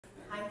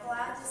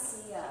to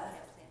see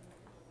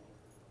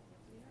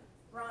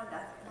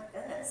Rhonda. My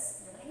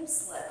goodness, your name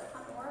slipped.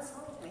 What in the world's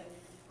wrong with me?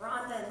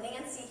 Rhonda and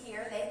Nancy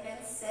here. They've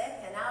been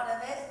sick and out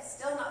of it.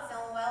 Still not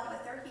feeling well,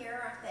 but they're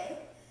here, aren't they?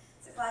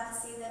 So glad to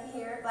see them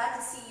here. Glad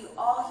to see you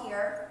all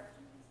here.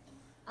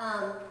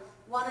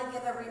 Want to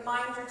give a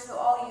reminder to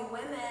all you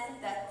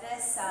women that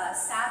this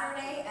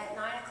Saturday at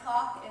 9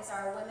 o'clock is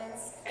our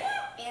women's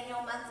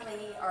annual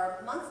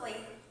monthly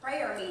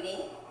prayer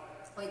meeting.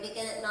 We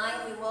begin at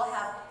 9. We will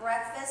have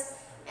breakfast,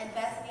 and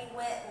Bethany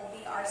Witt will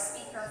be our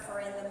speaker for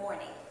in the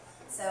morning.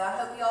 So I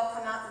hope you all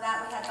come out to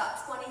that. We had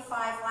about 25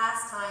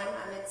 last time.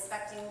 I'm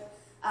expecting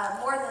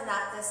more than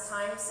that this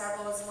time.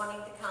 Several is wanting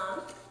to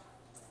come.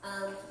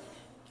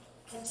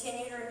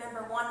 Continue to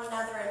remember one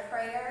another in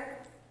prayer.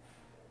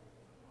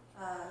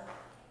 Hold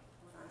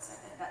on a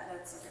second. I've got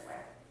notes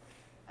everywhere.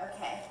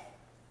 Okay.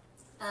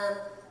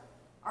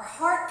 Our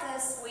heart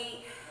this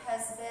week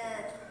has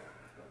been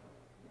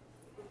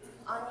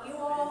on you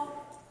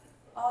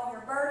all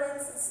your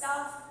burdens and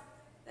stuff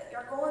that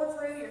you're going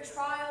through, your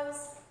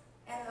trials,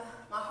 and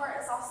my heart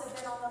has also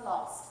been on the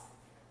lost.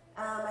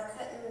 I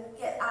couldn't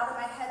get out of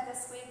my head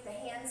this week the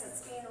hands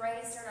that's being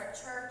raised in our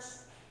church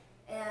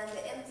and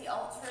the empty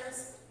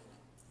altars.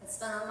 It's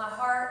been on my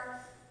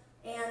heart.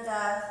 And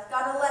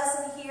got a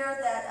lesson here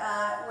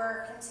that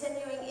we're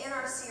continuing in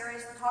our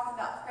series. We're talking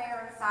about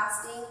prayer and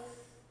fasting.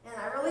 And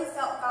I really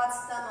felt God's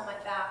thumb on my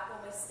back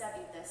when we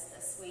studied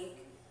this week.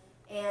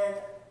 And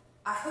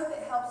I hope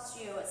it helps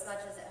you as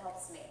much as it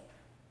helps me.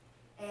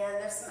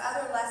 And there's some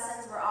other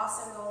lessons we're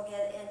also going to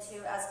get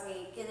into as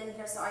we get in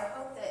here. So I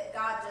hope that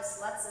God just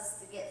lets us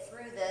to get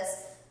through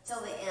this till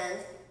the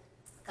end.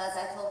 Because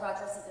I told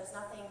Roger, I said, there's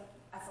nothing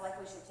I feel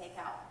like we should take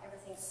out.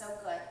 Everything's so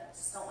good. I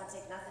just don't want to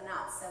take nothing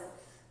out. So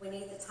we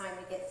need the time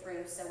to get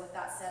through. So with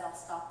that said, I'll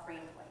stop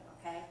rambling,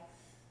 okay?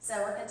 So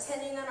we're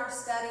continuing in our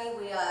study.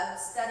 We are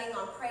studying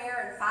on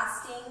prayer and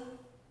fasting.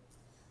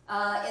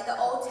 In the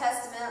Old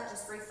Testament,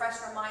 just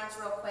refresh our minds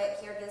real quick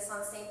here, get us on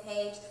the same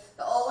page.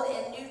 The Old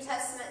and New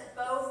Testament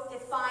both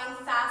define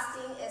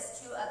fasting as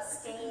to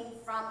abstain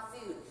from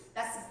food.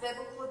 That's the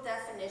biblical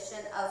definition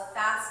of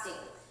fasting.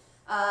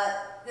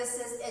 This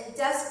is in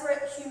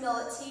desperate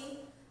humility.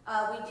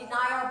 We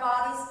deny our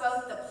bodies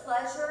both the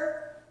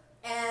pleasure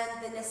and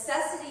the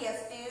necessity of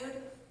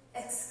food,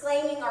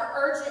 exclaiming our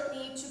urgent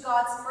need to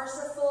God's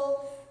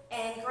merciful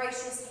and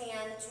gracious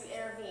hand to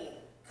intervene,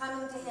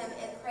 coming to Him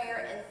in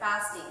prayer and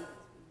fasting.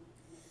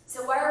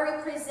 So why are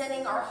we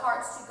presenting our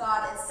hearts to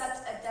God in such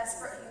a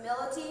desperate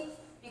humility?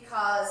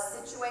 Because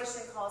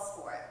situation calls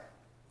for it.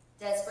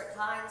 Desperate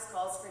times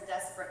calls for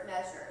desperate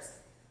measures.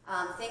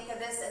 Think of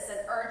this as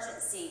an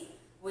urgency.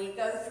 We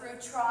go through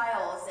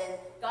trials, and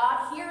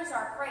God hears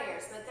our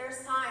prayers, but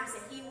there's times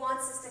that He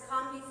wants us to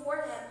come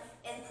before Him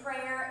in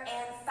prayer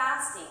and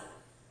fasting.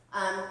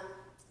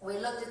 We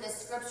looked at this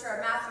scripture of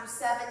Matthew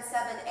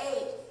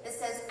 7:8. It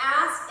says,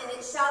 "Ask, and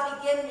it shall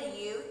be given to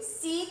you.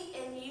 Seek,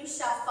 and you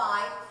shall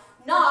find.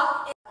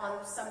 Knock,"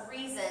 on some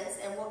reasons,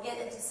 and we'll get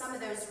into some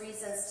of those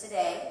reasons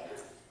today.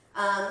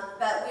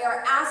 But we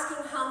are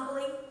asking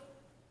humbly.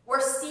 We're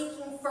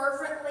seeking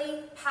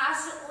fervently,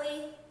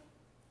 passionately,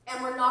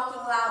 and we're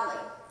knocking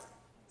loudly.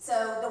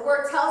 So the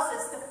word tells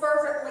us to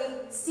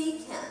fervently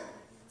seek Him.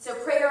 So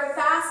prayer and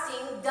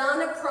fasting,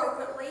 done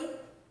appropriately,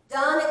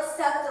 done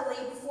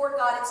acceptably before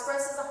God,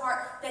 expresses a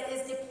heart that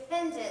is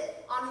dependent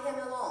on Him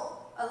alone.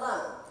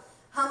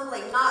 Humbly,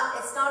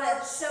 it's not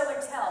a show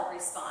and tell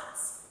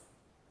response.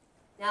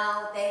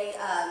 Now they,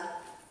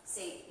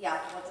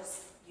 we'll just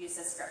use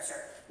this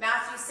scripture.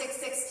 Matthew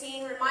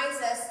 6:16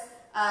 reminds us,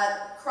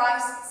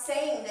 Christ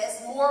saying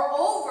this,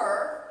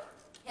 "Moreover,"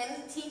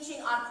 Him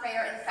teaching on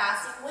prayer and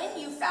fasting, "when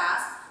you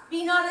fast,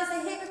 be not as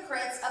the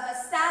hypocrites of a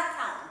sad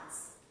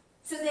countenance.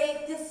 So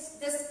they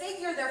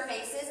disfigure their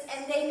faces,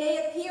 and they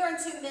may appear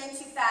unto men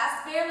to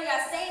fast. Verily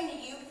I say unto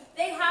you,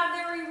 they have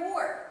their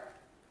reward."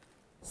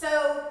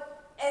 So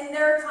in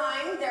their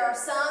time, there are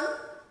some,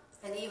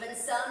 and even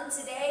some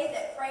today,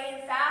 that pray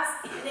and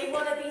fast, and they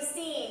want to be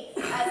seen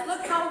as,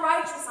 look how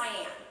righteous I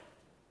am.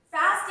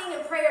 Fasting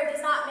and prayer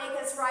does not make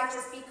us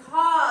righteous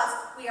because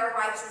we are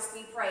righteous,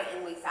 we pray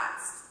and we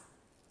fast.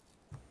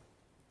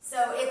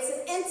 So it's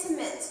an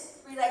intimate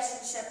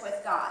relationship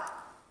with God.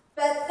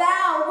 "But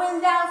thou,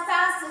 when thou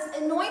fastest,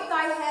 anoint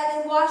thy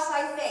head and wash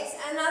thy face."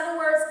 In other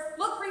words,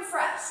 look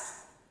refreshed.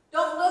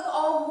 Don't look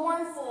all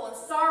mournful and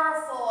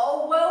sorrowful.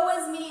 "Oh, woe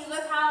is me,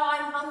 look how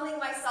I'm humbling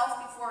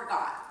myself before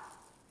God."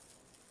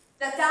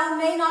 "That thou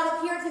may not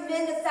appear to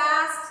men to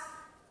fast,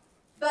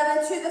 but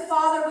unto the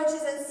Father which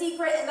is in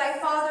secret, and thy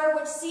Father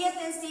which seeth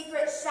in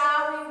secret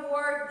shall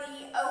reward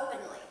thee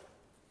openly."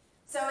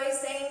 So he's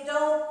saying,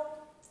 don't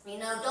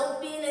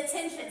be an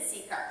attention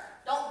seeker.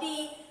 Don't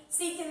be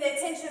seeking the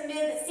attention of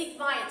men, but seek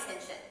my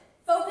attention.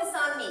 Focus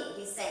on me,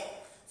 he's saying.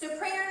 So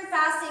prayer and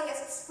fasting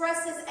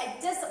expresses a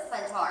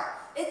disciplined heart.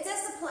 It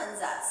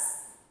disciplines us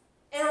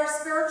in our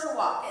spiritual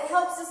walk. It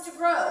helps us to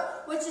grow,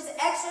 which is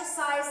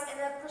exercise and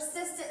a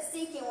persistent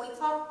seeking. We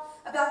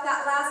talked about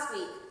that last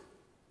week.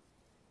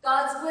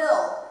 God's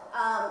will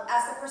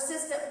as the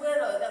persistent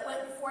widow that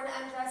went before an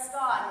unjust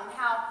God, and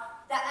how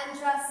that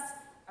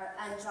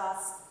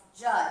unjust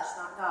judge,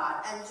 not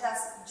God,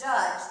 unjust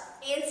judge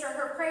answered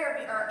her prayer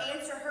or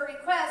answered her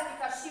request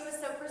because she was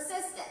so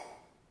persistent.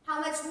 How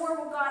much more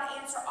will God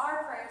answer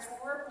our prayers when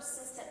we're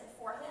persistent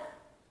before Him?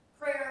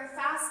 Prayer and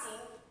fasting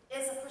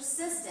is a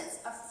persistence,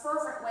 a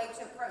fervent way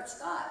to approach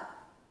God.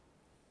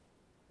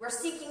 We're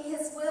seeking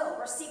His will.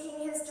 We're seeking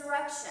His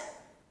direction.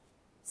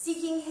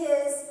 Seeking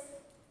His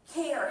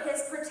care,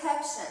 His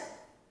protection.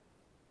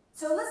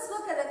 So let's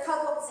look at a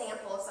couple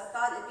examples. I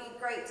thought it'd be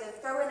great to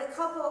throw in a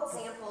couple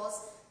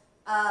examples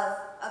of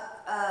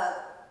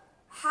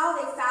how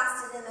they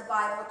fasted in the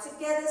Bible to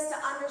get us to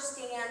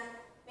understand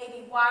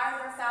maybe why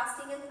they're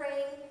fasting and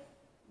praying,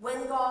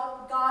 when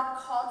God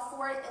called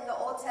for it in the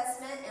Old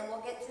Testament, and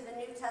we'll get to the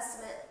New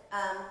Testament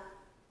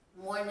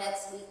more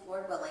next week,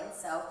 Lord willing,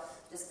 so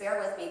just bear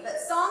with me. But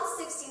Psalm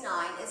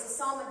 69 is a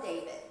psalm of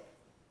David.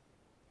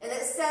 And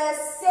it says,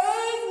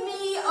 "Save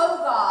me, O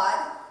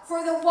God,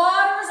 for the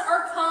waters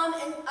are come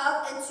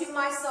up into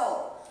my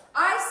soul.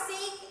 I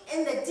sink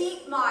in the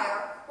deep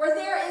mire, where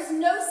there is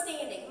no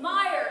standing."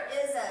 Mire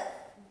is a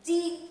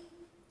deep,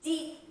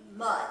 deep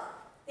mud.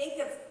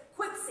 Think of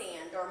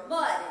quicksand or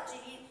mud.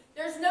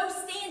 There's no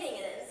standing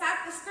in it. In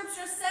fact, the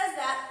scripture says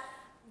that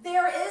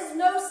there is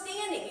no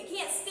standing. You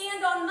can't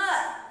stand on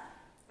mud.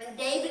 And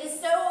David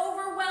is so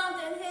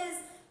overwhelmed in his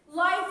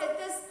life at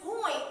this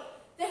point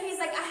that he's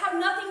like, I have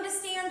nothing to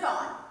stand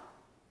on.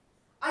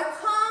 I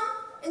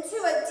come into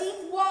a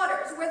deep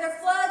waters where the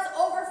floods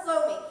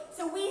overflow me.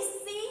 So we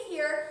see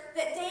here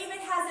that David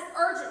has an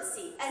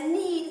urgency, a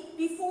need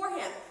before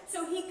him.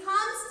 So he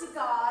comes to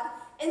God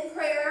in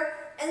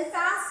prayer and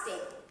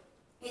fasting.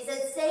 He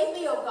said, "Save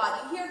me, O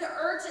God." You hear the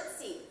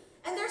urgency.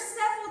 And there's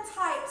several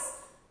types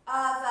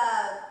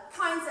of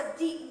kinds of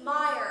deep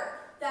mire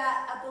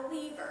that a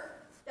believer,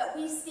 that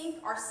we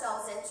sink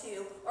ourselves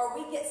into, or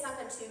we get sunk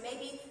into.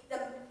 Maybe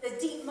the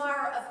deep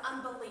mire of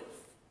unbelief.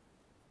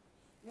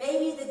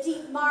 Maybe the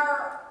deep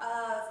mire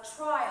of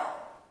trial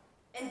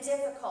and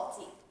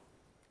difficulty.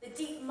 The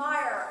deep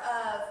mire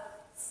of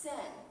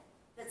sin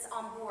that's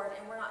on board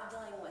and we're not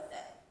dealing with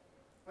it.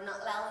 We're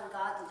not allowing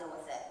God to deal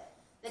with it.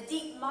 The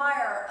deep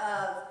mire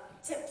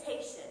of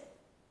temptation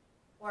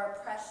or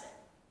oppression.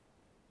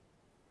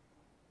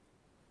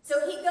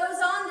 So he goes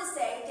on to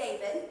say,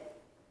 David,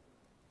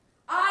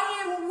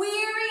 "I am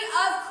weary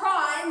of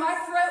crying, my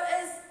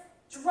throat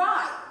is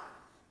dry.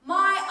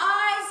 My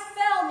eyes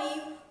fail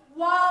me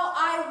while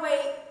I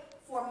wait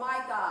for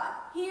my God."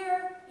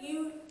 Here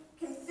you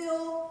can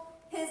feel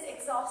his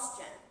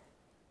exhaustion.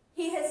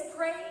 He has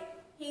prayed,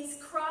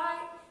 he's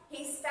cried,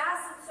 he's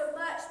fasted so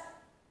much,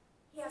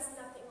 he has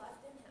nothing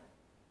left in him.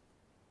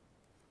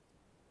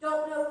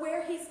 Don't know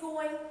where he's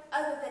going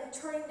other than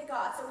turning to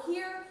God. So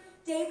here,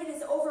 David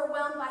is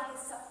overwhelmed by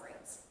his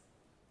sufferings.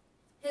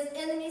 His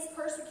enemies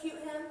persecute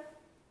him.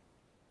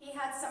 He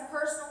had some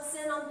personal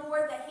sin on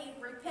board that he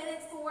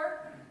repented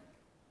for.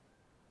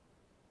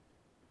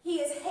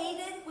 He is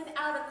hated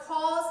without a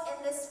cause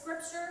in this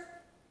scripture.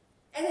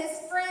 And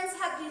his friends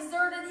have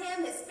deserted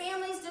him. His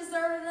family's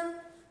deserted him.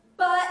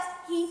 But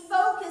he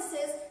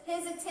focuses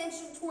his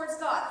attention towards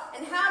God.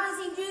 And how does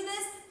he do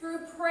this?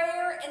 Through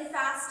prayer and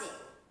fasting.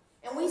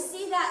 And we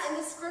see that in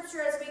the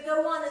scripture as we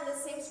go on in the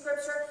same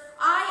scripture.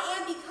 "I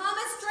am become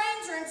a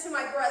stranger unto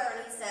my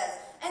brethren," he says,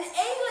 "an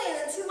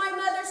alien unto my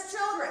mother's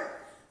children.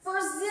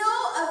 For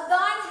zeal of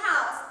thine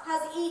house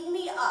has eaten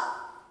me up.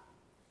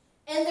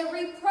 And the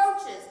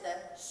reproaches,"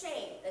 the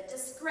shame, the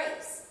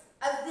disgrace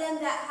of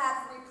them that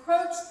have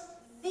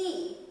reproached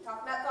thee,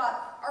 talking about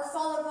God, "are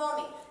fallen upon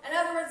me." In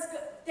other words,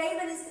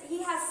 David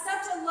he has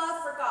such a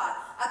love for God,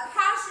 a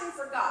passion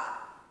for God.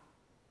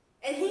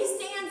 And he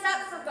stands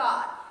up for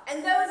God.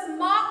 And those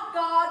mock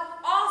God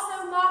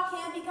also mock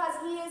him because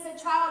he is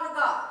a child of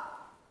God.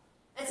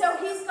 And so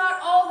he's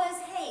got all this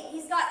hate.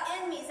 He's got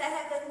enemies that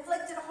have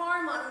inflicted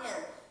harm on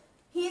him.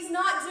 He's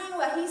not doing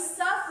well. He's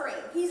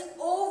suffering. He's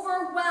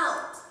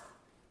overwhelmed.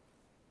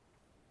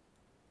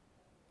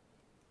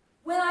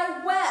 "When I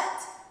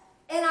wept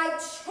and I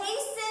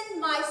chastened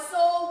my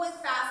soul with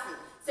fasting."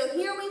 So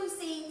here we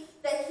see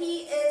that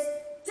he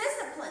is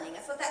disciplining.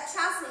 That's what that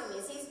chastening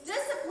means. He's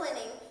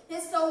disciplining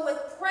his soul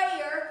with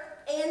prayer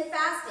and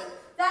fasting.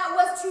 "That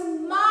was to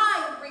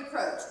my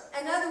reproach."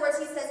 In other words,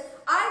 he says,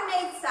 I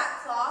made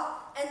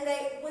sackcloth, and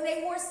when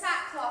they wore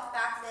sackcloth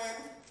back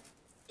then,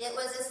 it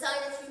was a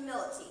sign of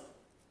humility,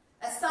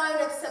 a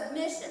sign of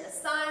submission, a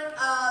sign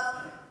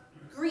of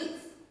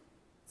grief.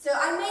 So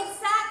I made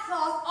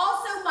sackcloth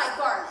also my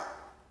garment.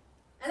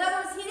 In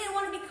other words, he didn't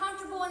want to be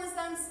comfortable in his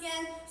own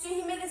skin, so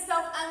he made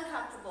himself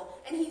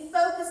uncomfortable, and he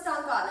focused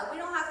on God. Now, we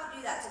don't have to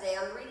do that today.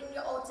 I'm reading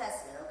the Old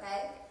Testament,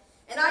 okay?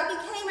 "And I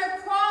became a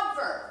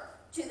proverb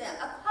to them,"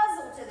 a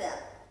puzzle to them.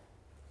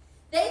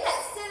 "They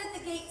that sit at the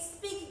gate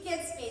speak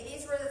against me."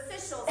 These were the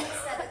officials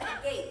that sat at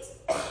the gate,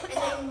 and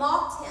they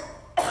mocked him.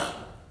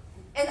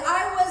 "And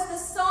I was the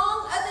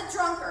song of the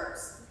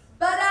drunkards.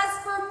 But as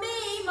for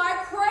me,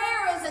 my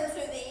prayer is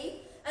unto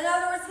thee." In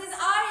other words, his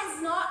eye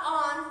is not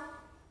on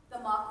the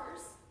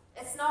mockers.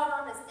 It's not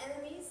on his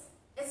enemies.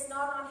 It's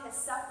not on his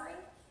suffering.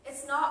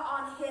 It's not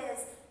on his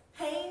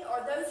pain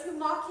or those who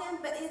mock him,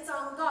 but it's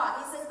on God.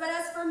 He says, but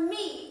as for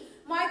me,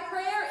 my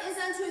prayer is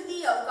unto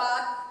thee, O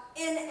God,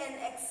 in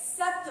an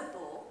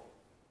acceptable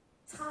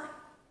time.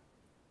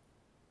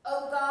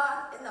 O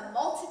God, in the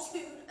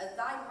multitude of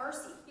thy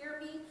mercy, hear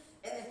me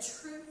in the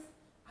truth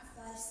of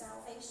thy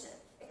salvation.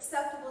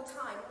 Acceptable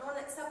time. You know what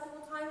an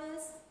acceptable time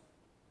is?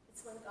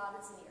 It's when God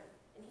is near.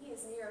 And he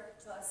is near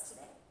to us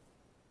today.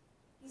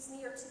 He's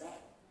near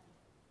today.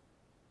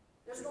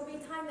 There's going to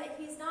be a time that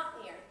he's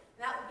not near.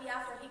 And that will be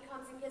after he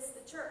comes and gets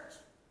the church.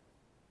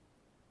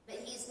 But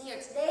he's near.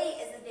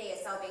 Today is the day of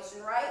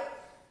salvation, right?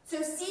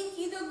 So seek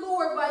ye the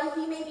Lord while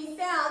he may be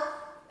found.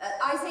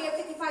 Isaiah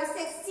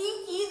 55:6,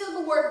 seek ye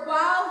the Lord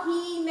while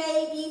he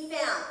may be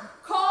found.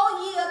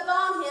 Call ye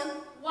upon him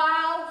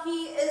while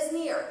he is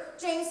near.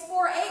 James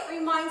 4:8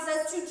 reminds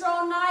us to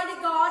draw nigh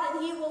to God,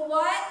 and he will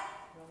what?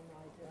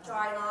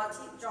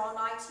 Draw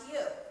nigh to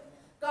you.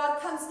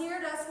 God comes near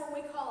to us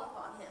when we call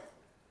upon him.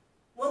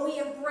 When we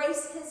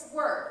embrace his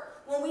word.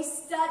 When we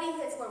study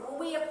his word. When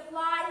we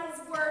apply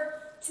his word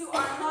to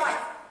our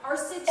life, our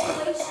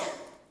situation.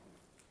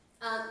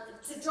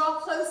 To draw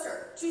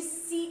closer. To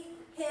seek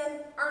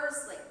him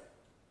earnestly.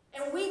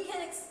 And we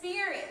can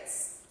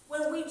experience,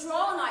 when we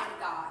draw nigh to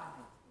God,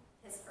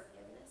 his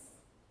forgiveness,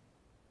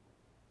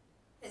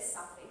 his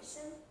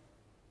salvation,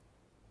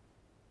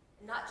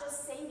 and not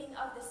just saving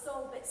of the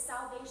soul, but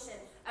salvation,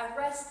 a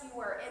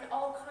rescuer in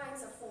all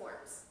kinds of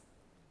forms.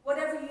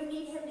 Whatever you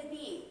need him to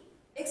be.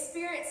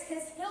 Experience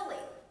his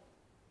healing,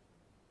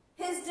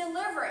 his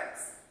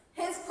deliverance,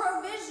 his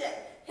provision,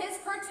 his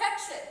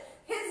protection,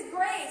 his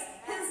grace,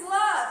 his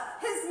love,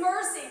 his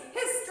mercy,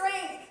 his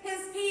strength,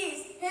 his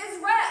peace,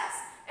 his rest,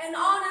 and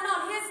on,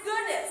 his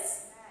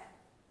goodness.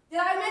 Did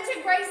I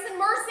mention grace and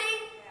mercy?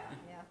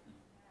 Yeah.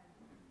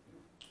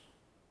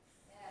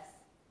 Yes.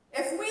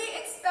 If we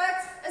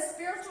expect a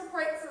spiritual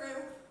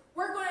breakthrough,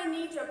 we're going to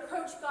need to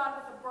approach God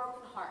with a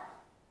broken heart,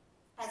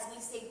 as we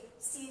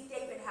see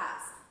David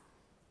has.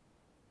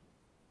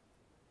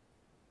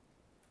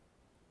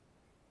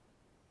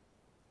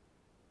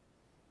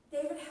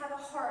 David had a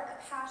heart,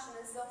 a passion,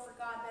 a zeal for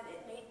God, that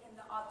it made him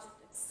the object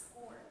of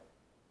scorn.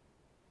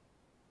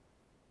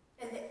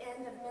 And the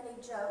end of many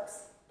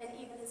jokes, and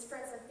even his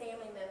friends and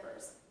family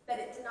members. But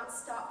it did not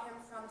stop him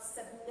from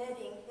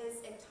submitting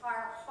his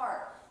entire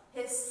heart,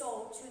 his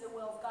soul, to the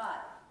will of God.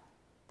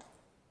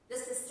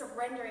 This is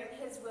surrendering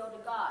his will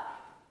to God.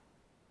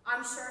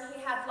 I'm sure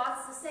he had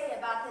lots to say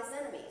about his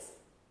enemies.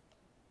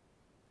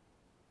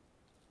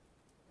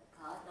 But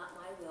God, not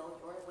my will,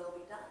 your will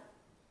be done.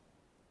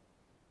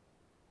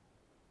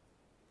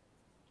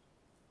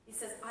 He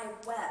says, I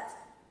wept.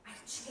 I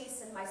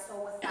chastened my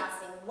soul with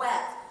fasting.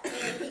 Wept.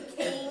 Meaning he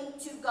came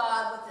to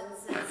God with a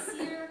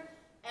sincere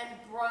and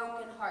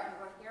broken heart.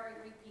 You're going to hear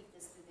me repeat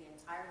this through the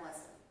entire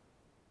lesson.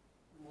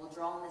 And we'll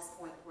draw on this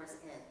point towards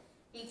the end.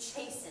 He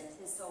chastened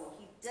his soul.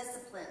 He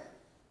disciplined.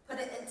 Put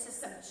it into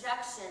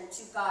subjection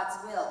to God's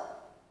will.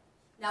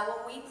 Now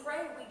when we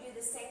pray, we do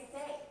the same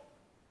thing.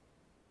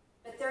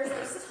 But there's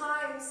those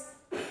times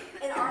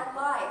in our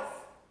life,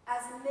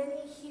 as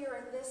many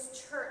here in this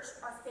church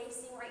are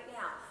facing right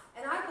now.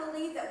 And I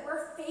believe that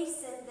we're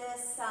facing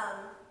this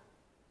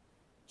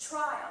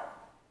trial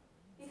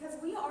because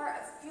we are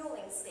a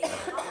fueling station.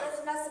 I'm not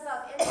lifting us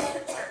above any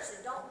other church,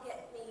 so don't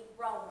get me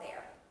wrong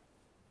there.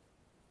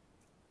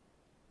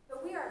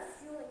 But we are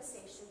a fueling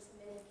station to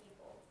many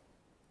people.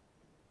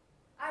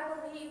 I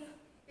believe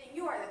that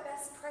you are the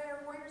best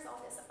prayer warriors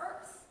on this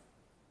earth.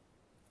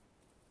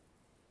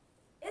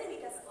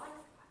 Enemy doesn't like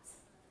that.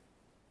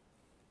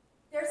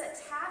 There's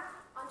attack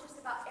on just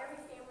about every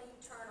family you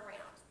turn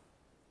around.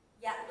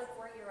 Yet look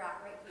where you're at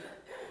right here.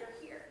 You're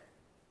here.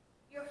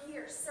 You're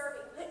here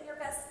serving, putting your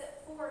best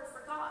foot forward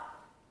for God.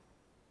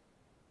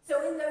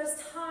 So in those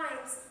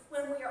times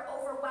when we are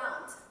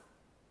overwhelmed,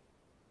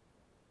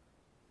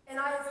 and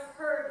I have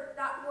heard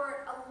that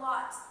word a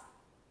lot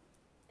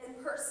in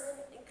person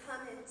and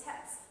come in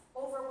text,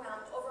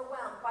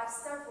 overwhelmed by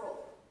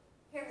several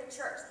here in the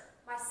church,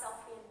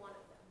 myself being one of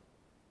them.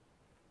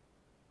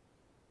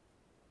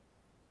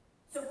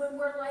 So when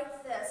we're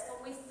like this,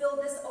 when we feel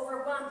this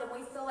overwhelmed and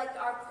we feel like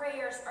our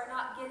prayers are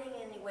not getting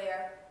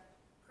anywhere,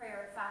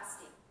 prayer and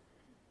fasting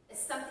is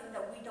something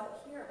that we don't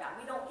hear about.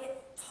 We don't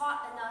get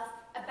taught enough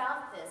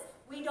about this.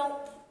 We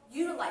don't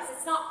utilize it.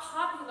 It's not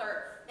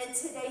popular in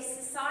today's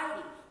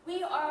society.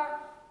 We are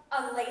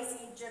a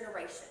lazy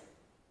generation.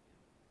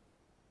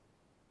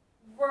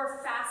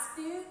 We're fast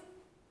food.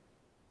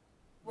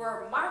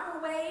 We're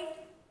microwave.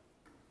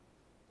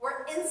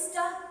 We're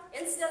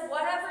Insta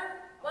whatever.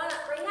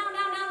 Right now.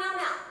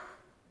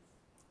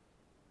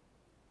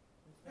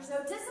 There's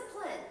no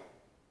discipline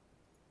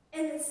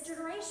in this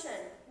generation.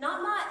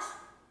 Not much.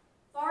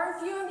 Far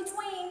and few in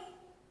between.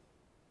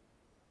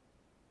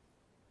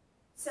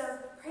 So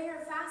prayer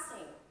and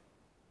fasting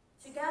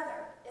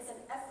together is an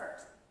effort.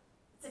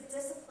 It's a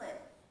discipline.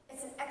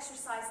 It's an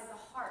exercise of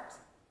the heart.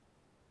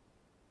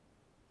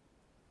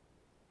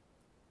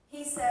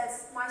 He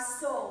says, my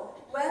soul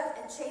wept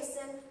and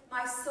chastened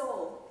my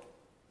soul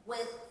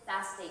with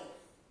fasting.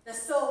 The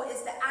soul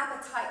is the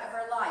appetite of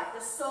our life.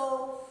 The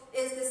soul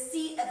is the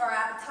seat of our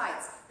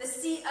appetites, the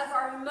seat of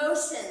our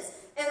emotions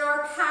and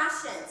our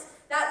passions.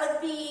 That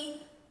would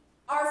be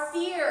our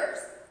fears,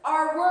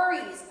 our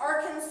worries,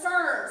 our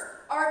concerns,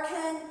 our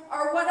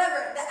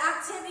whatever, the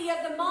activity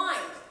of the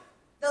mind,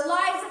 the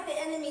lies that the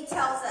enemy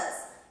tells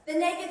us, the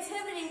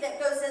negativity that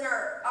goes in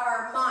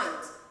our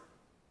mind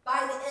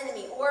by the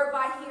enemy or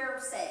by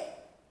hearsay.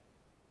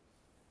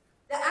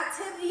 The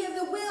activity of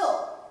the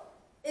will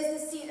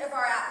is the seat of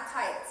our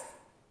appetites.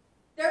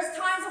 There's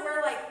times when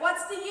we're like,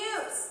 what's the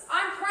use?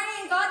 I'm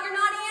praying, God, you're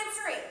not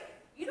answering.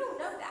 You don't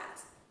know that.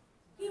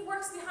 He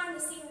works behind the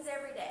scenes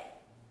every day.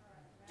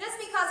 Just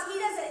because he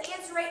doesn't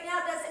answer right now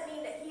doesn't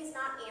mean that he's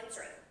not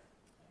answering.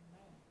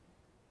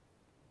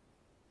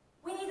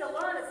 We need to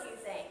learn a few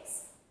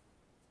things.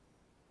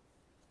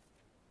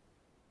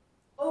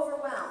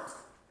 Overwhelmed.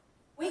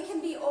 We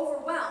can be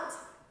overwhelmed,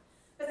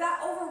 but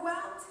that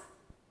overwhelmed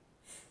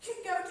can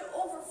go to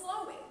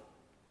overflowing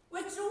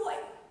with joy.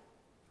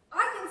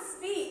 I can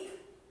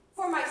speak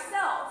for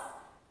myself,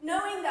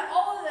 knowing that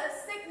all of the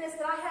sickness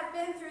that I have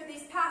been through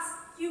these past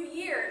few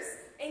years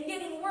and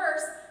getting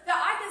worse, that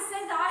I can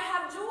say that I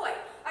have joy.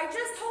 I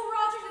just told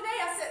Roger today,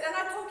 I said, and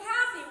I told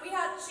Kathy,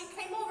 she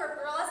came over,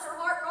 bless her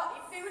heart, brought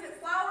me food and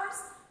flowers.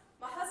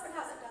 My husband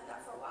hasn't done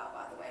that for a while,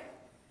 by the way.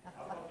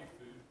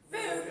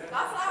 Food,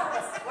 not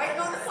flowers. Waiting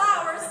on the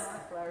flowers.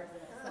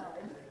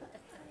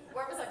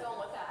 Where was I going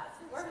with that?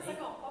 Where was I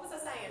going? What was I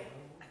saying?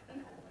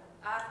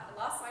 I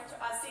lost my,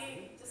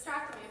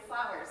 distracted me with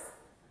flowers.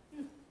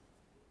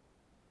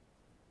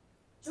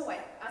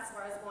 Joy, that's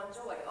where I was going,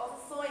 joy.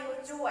 Overflowing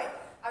with joy.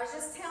 I was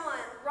just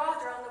telling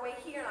Roger on the way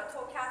here, and I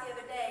told Kathy the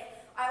other day,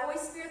 I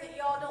always fear that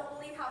y'all don't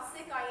believe how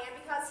sick I am,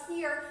 because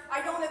here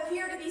I don't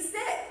appear to be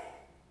sick.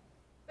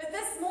 But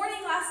this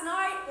morning, last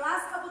night, the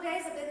last couple of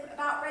days, I've been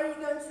about ready to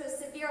go into a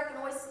severe, I can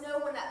always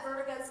know when that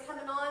vertigo is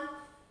coming on.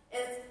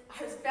 I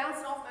was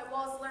bouncing off my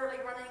walls,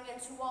 literally running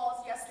into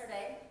walls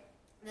yesterday.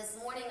 This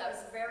morning, I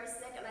was very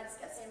sick, and I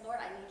just kept saying, Lord,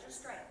 I need your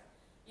strength.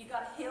 You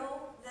got to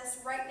heal this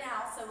right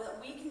now so that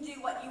we can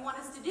do what you want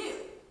us to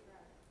do.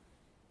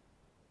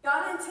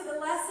 Got into the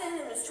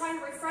lesson and was trying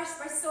to refresh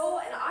my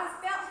soul, and I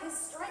felt his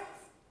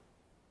strength.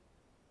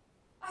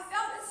 I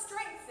felt his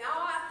strength.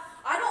 Now,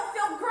 I don't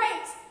feel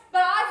great,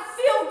 but I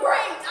feel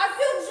great. I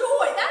feel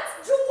joy. That's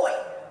joy.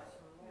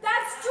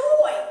 That's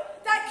joy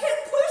that can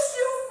push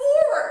you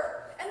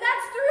forward. And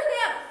that's through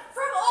him,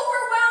 from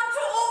overwhelmed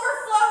to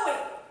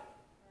overflowing.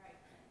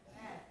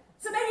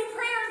 So maybe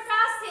prayer and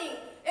fasting,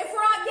 if we're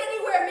not getting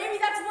anywhere, maybe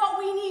that's what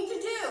we need to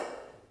do.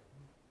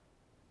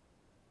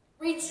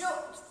 1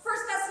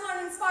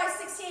 Thessalonians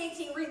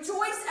 5:16-18,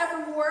 rejoice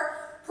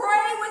evermore,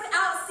 pray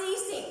without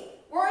ceasing.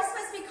 We're always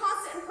supposed to be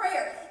constant in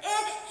prayer.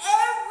 In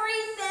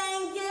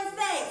everything give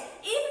thanks,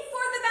 even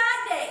for the bad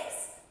days.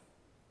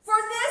 For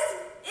this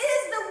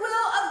is the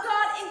will of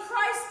God in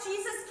Christ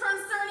Jesus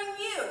concerning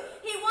you.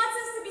 He wants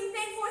us to be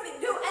thankful.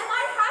 Am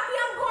I happy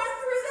I'm going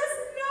through this?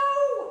 No.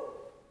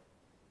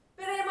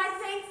 But am I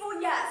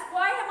thankful? Yes.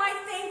 Why am I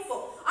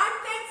thankful? I'm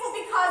thankful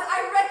because I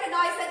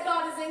recognize that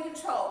God is in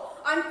control.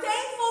 I'm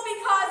thankful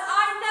because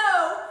I know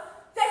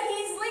that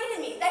he's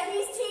leading me, that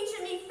he's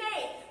teaching me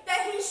faith,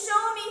 that he's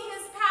showing me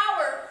his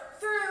power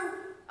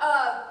through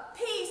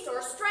peace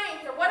or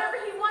strength or whatever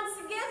he wants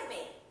to give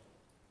me.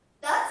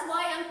 That's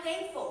why I'm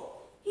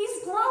thankful.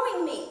 He's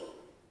growing me.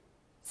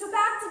 So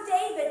back to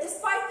David.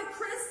 Despite the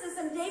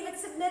criticism, David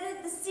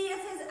submitted the seat of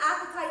his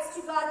appetites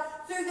to God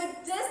through the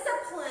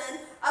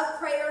discipline of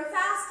prayer and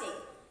fasting.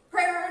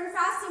 Prayer and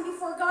fasting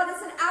before God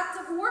is an act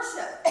of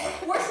worship.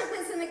 Worship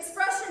is an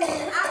expression and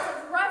an act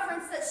of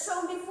reverence that's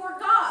shown before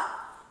God.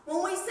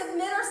 When we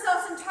submit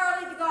ourselves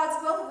entirely to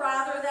God's will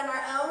rather than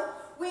our own,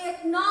 we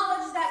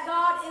acknowledge that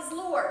God is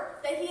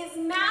Lord, that he is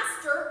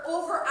master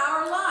over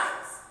our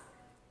lives.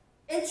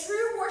 In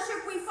true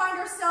worship, we find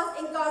ourselves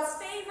in God's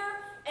favor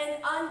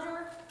and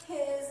under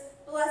his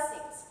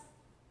blessings.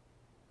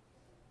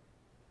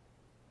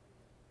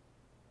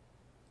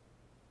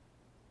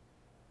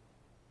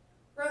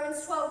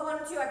 Romans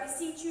 12:1-2, I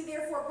beseech you,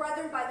 therefore,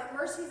 brethren, by the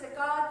mercies of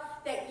God,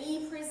 that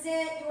ye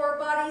present your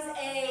bodies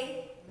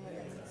a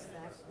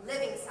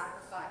living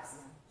sacrifice,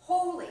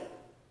 holy,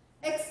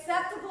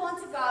 acceptable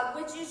unto God,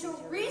 which is your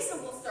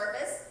reasonable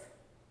service.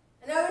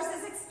 And others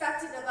is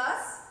expected of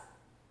us.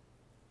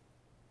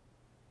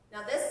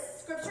 Now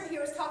this scripture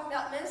here is talking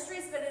about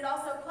ministries, but it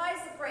also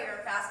applies to prayer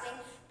and fasting.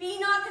 Be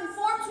not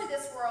conformed to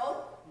this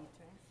world.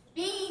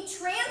 Be ye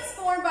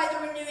transformed by the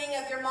renewing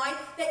of your mind,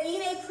 that ye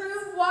may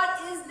prove what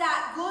is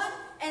that good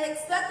and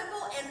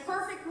acceptable and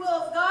perfect will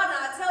of God. And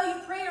I tell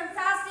you, prayer and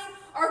fasting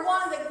are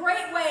one of the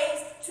great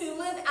ways to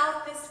live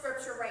out this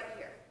scripture right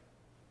here.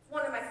 It's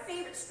one of my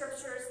favorite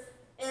scriptures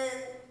in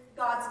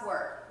God's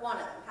Word. One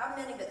of them. How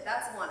many? But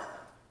that's one of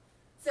them.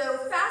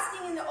 So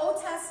fasting in the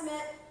Old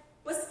Testament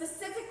was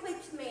specifically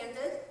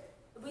commanded.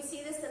 We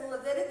see this in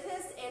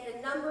Leviticus and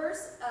in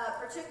Numbers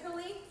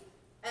particularly.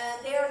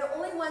 And they are the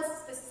only ones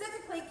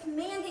specifically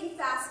commanding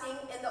fasting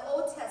in the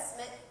Old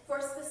Testament for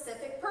a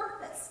specific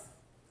purpose.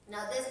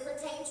 Now this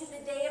pertained to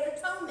the Day of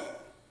Atonement.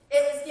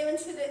 It was given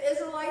to the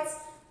Israelites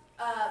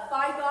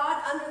by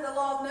God under the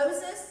law of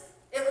Moses.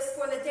 It was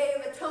for the Day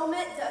of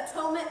Atonement. The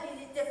atonement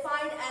is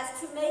defined as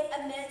to make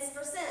amends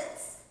for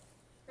sins.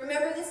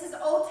 Remember, this is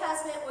Old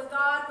Testament when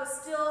God was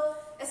still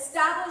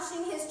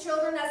establishing his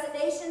children as a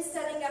nation,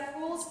 setting up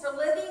rules for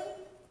living.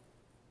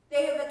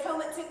 Day of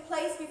Atonement took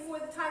place before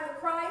the time of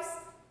Christ.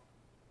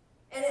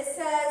 And it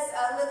says,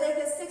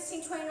 Leviticus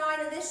 16:29,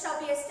 and this shall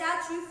be a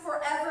statute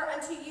forever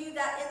unto you,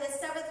 that in the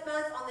 7th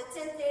month, on the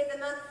 10th day of the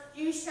month,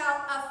 you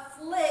shall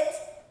afflict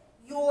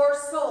your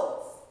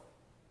souls.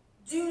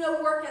 Do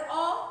no work at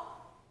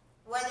all,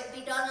 whether it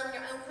be done in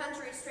your own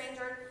country,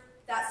 stranger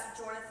that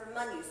sojourneth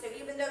among you. So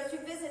even those who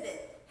visited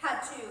had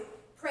to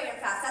pray and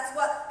fast. That's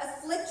what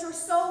afflict your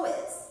soul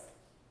is.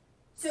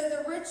 So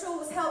the ritual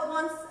was held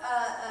once,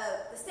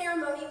 the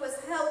ceremony was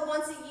held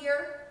once a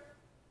year.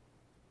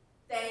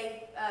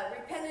 They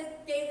repented,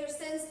 gave their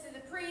sins to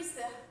the priest.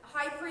 The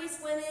high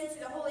priest went into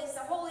the holiest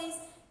of holies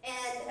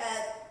and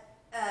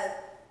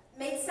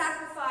made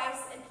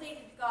sacrifice and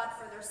pleaded to God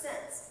for their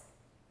sins.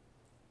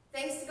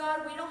 Thanks to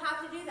God, we don't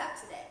have to do that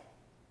today.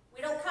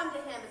 We don't come to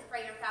him with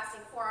prayer and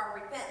fasting for our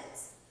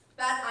repentance.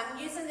 But I'm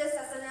using this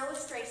as an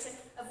illustration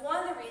of one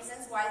of the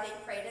reasons why they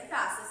prayed and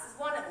fasted. This is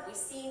one of them. We've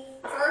seen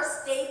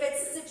first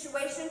David's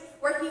situation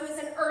where he was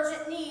in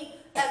urgent need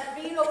of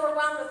being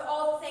overwhelmed with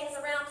all the things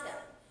around him.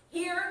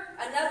 Here,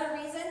 another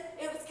reason,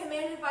 it was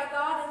commanded by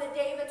God in the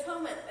Day of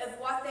Atonement of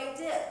what they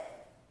did.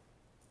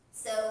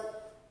 So,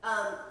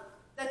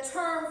 the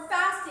term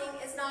fasting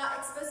is not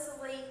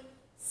explicitly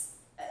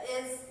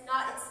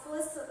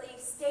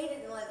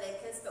stated in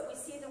Leviticus, but we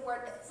see the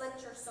word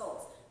afflict your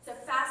souls. So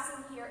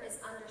fasting here is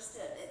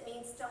understood. It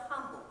means to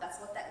humble. That's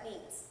what that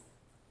means.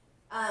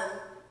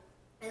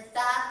 In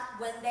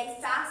fact, when they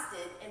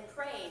fasted and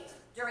prayed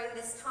during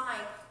this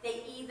time,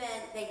 they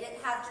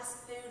didn't have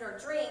just food or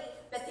drink,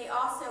 but they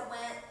also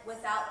went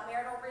without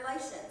marital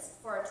relations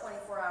for a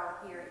 24-hour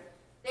period.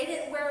 They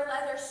didn't wear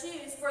leather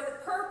shoes for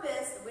the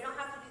purpose, we don't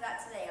have to do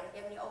that today, I'm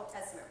giving you Old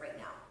Testament right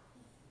now,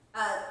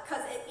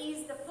 because it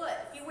eased the foot.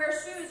 If you wear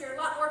shoes, you're a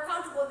lot more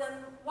comfortable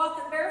than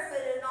walking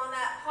barefooted on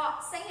that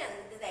hot sand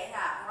that they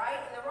have, right,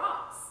 and the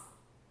rocks.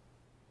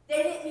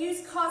 They didn't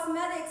use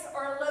cosmetics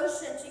or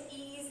lotion to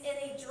ease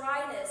any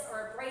dryness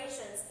or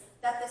abrasions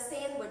that the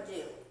sand would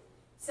do.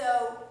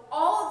 So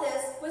all of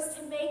this was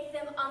to make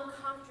them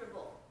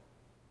uncomfortable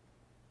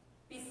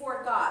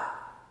before God.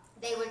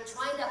 They were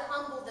trying to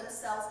humble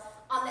themselves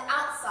on the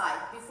outside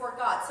before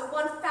God. So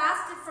one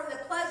fasted from the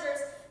pleasures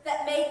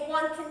that made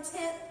one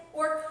content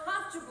or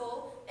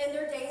comfortable in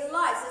their daily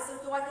lives. This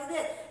is what they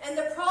did. And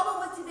the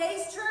problem with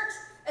today's church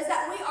is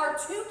that we are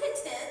too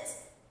content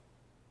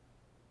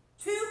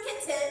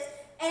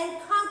and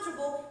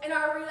comfortable in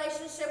our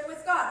relationship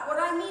with God. What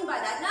do I mean by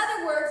that? In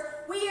other words,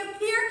 we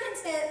appear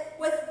content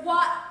with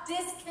what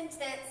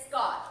discontents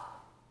God.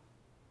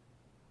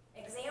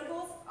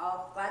 Examples?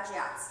 Oh, glad you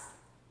asked.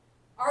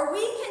 Are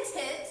we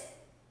content?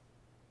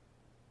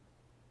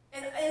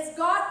 And is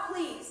God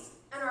pleased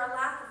in our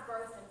lack of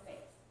growth in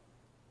faith?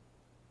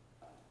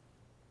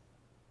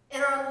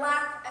 In our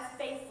lack of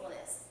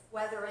faithfulness,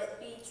 whether it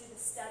be to the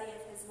study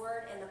of his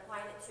word and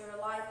applying it to our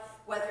life,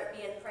 whether it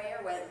be in prayer,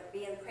 whether it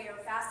be in prayer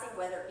and fasting,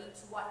 whether it be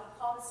to what he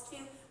called us to,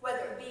 whether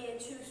it be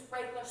into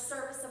regular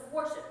service of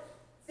worship.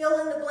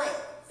 Fill in the blank.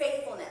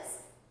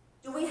 Faithfulness.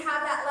 Do we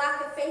have that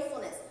lack of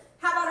faithfulness?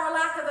 How about our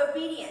lack of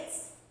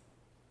obedience?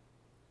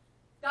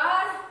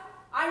 God,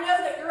 I know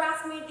that you're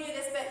asking me to do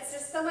this, but it's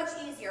just so much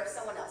easier if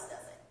someone else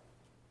does it.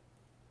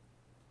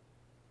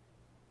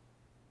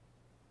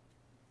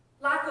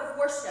 Lack of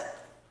worship.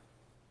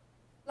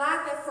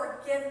 Lack of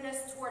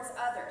forgiveness towards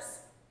others.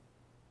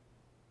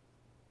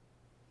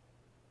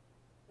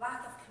 Lack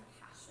of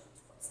compassion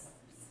towards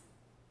others.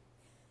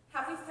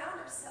 Have we found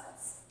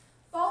ourselves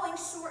falling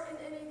short in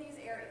any of these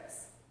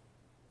areas?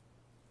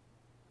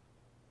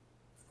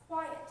 It's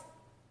quiet.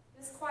 It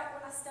was quiet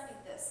when I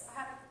studied this. I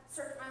had to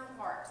search my own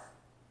heart.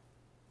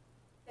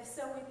 If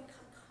so, we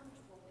become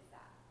comfortable with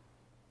that.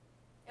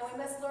 And we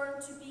must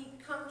learn to be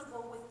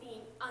comfortable with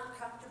being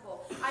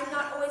uncomfortable. I'm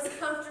not always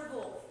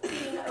comfortable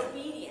being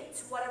obedient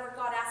to whatever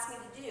God asks me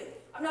to do.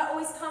 I'm not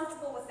always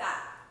comfortable with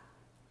that.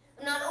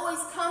 I'm not always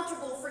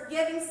comfortable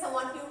forgiving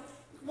someone who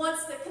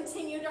wants to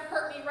continue to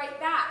hurt me right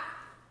back.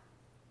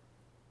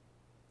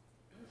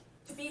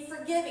 To be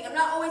forgiving. I'm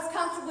not always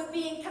comfortable with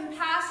being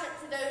compassionate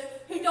to those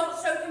who don't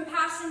show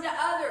compassion to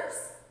others.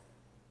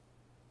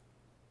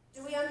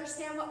 Do we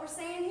understand what we're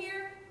saying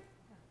here?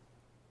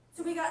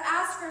 So we got to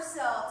ask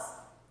ourselves,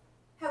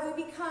 have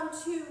we become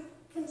too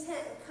content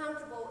and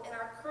comfortable in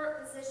our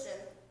current position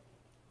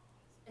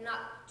and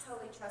not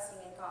totally trusting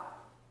in God?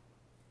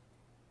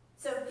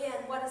 So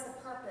again, what is the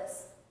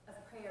purpose of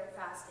prayer and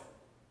fasting?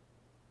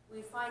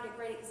 We find a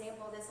great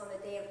example of this on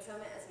the Day of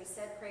Atonement. As we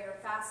said, prayer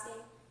and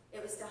fasting,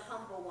 it was to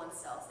humble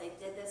oneself. They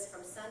did this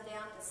from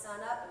sundown to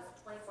sunup. It was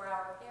a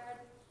 24-hour period.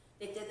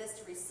 They did this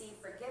to receive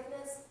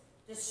forgiveness,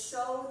 to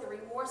show the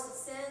remorse of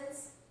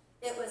sins.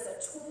 It was a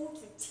tool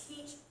to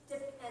teach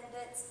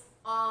dependence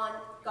on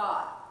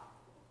God.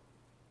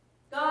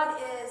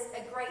 God is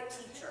a great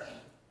teacher.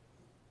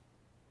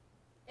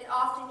 It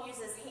often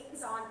uses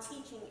hands-on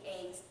teaching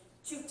aids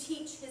to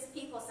teach his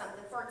people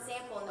something. For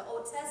example, in the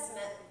Old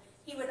Testament,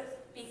 he would,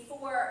 when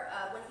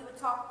he would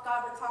talk,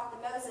 God would talk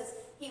to Moses,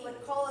 he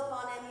would call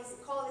upon him, he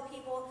would call the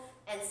people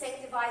and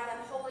sanctify them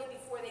holy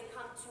before they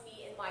come to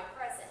me in my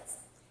presence.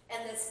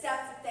 And the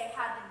steps that they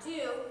had to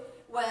do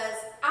was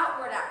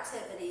outward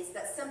activities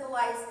that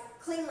symbolized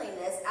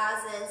cleanliness,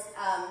 as in,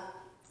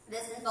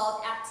 this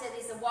involved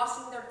activities of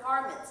washing their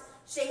garments,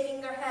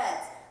 shaving their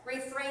heads,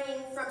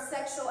 refraining from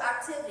sexual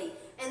activity.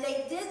 And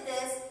they did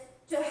this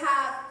to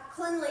have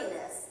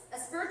cleanliness, a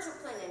spiritual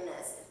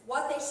cleanliness.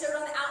 What they showed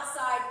on the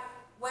outside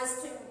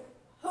was to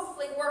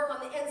hopefully work on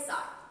the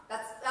inside.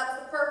 That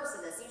was the purpose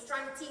of this. He was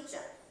trying to teach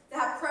them to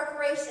have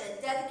preparation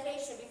and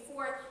dedication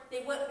before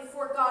they went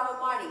before God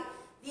Almighty.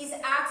 These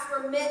acts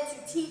were meant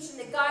to teach and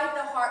to guide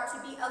the heart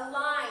to be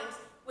aligned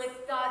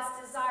with God's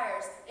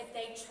desires if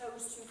they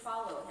chose to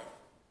follow him.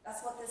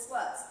 That's what this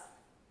was.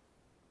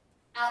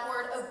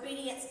 Outward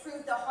obedience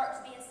proved the heart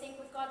to be in sync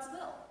with God's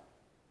will.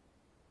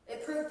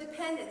 It proved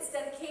dependence,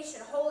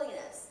 dedication,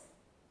 holiness.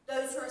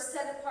 Those who are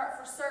set apart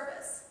for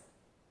service.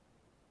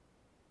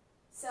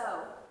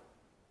 So,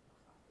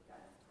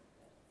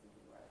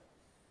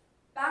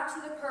 back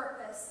to the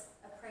purpose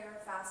of prayer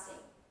and fasting.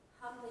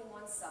 Humbling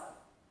oneself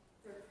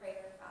through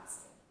prayer and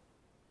fasting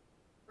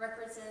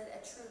represented a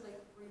truly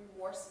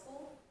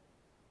remorseful,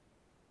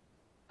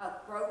 a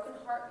broken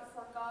heart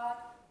before God,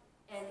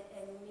 and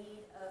in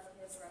need of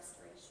his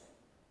restoration.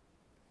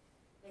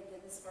 They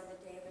did this for the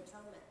Day of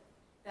Atonement.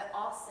 But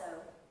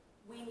also,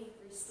 we need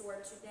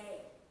restored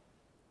today.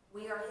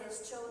 We are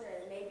his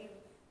children, and maybe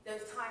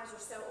those times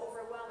are so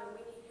overwhelming,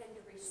 we need him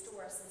to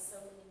restore us in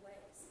so many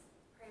ways.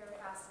 Prayer and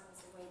fasting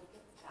is the way to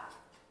get to that.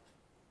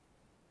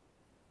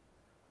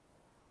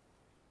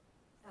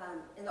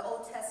 In the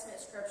Old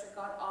Testament scripture,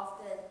 God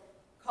often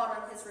called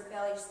on his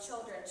rebellious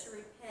children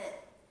to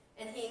repent,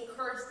 and he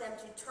encouraged them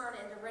to turn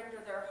and to render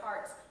their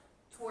hearts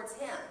towards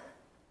him.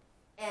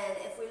 And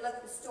if we look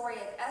at the story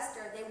of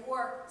Esther, they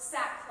wore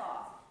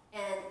sackcloth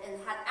and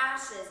had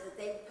ashes that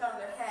they put on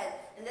their head.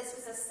 And this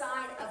was a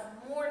sign of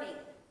mourning,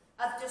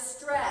 of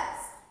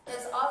distress.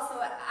 There's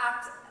also an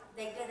act,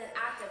 they did an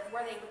act of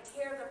where they would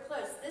tear their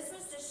clothes. This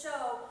was to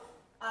show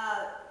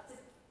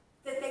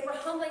that they were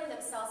humbling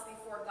themselves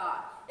before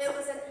God. It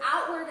was an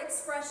outward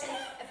expression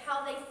of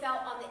how they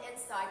felt on the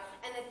inside,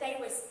 and that they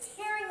was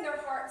tearing their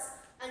hearts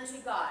unto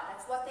God.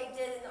 That's what they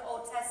did in the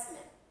Old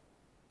Testament.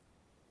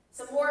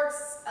 Some more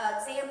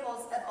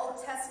examples of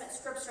Old Testament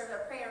scripture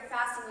of prayer and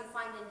fasting we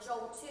find in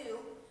Joel 2,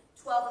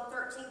 12 and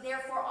 13.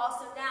 Therefore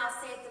also now,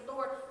 saith the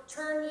Lord,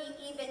 turn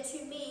ye even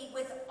to me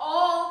with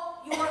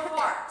all your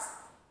heart,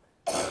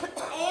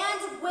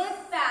 and with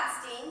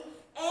fasting,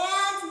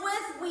 and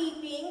with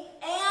weeping,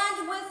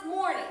 and with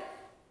mourning.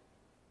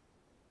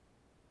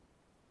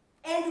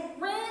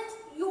 And rend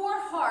your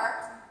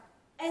heart,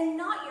 and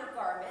not your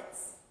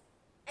garments,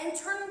 and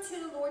turn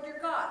to the Lord your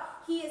God.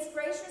 He is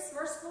gracious,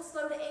 merciful,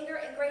 slow to anger,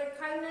 and great in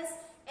kindness,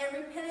 and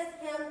repenteth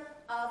him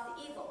of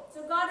the evil.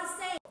 So God is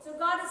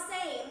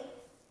saying,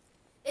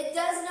 it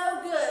does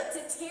no good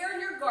to tear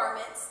your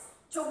garments,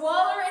 to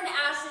wallow in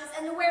ashes,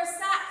 and to wear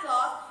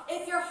sackcloth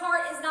if your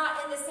heart is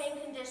not in the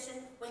same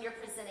condition when you're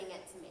presenting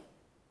it to me.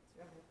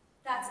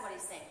 That's what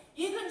he's saying.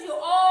 You can do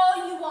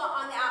all you want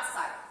on the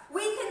outside.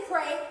 We can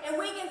pray and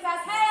we can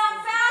fast. Hey, I'm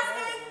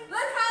fasting.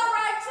 Look how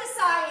righteous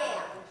I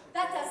am.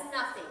 That does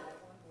nothing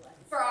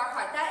for our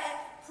heart.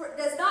 That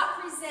does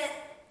not present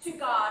to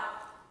God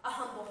a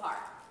humble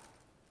heart.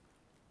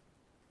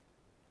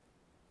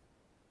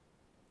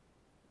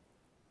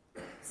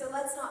 So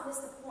let's not miss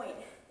the point.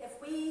 If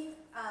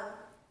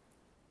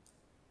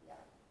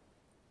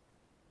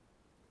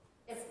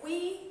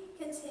we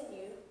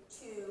continue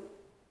to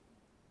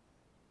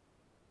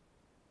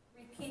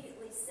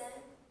repeatedly sin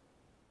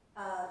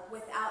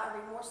without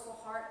a remorseful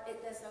heart,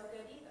 it does no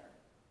good either.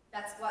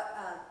 That's what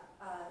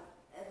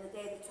in the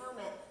Day of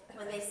Atonement,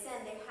 when they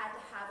sinned, they had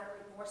to have a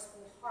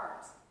remorseful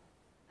heart.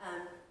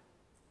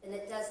 And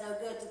it does no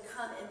good to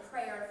come in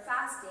prayer and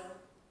fasting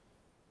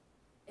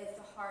if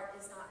the heart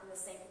is not in the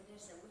same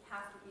condition. We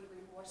have to be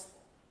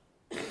remorseful.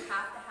 We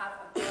have to have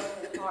a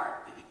broken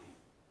heart.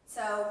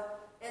 So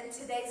in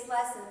today's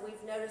lesson,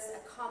 we've noticed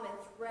a common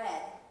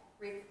thread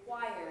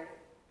required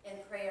in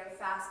prayer and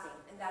fasting,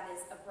 and that is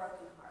a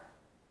broken heart.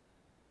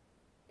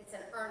 It's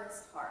an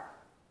earnest heart.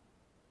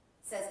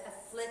 It says,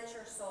 afflict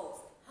your souls.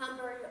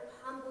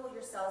 Humble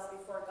yourselves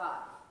before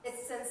God.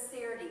 It's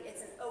sincerity.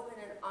 It's an open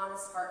and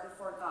honest heart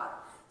before God.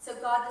 So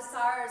God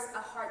desires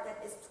a heart that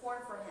is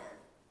torn for him.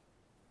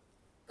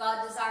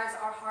 God desires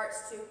our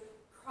hearts to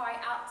cry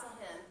out to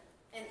him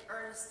in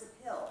earnest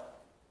appeal.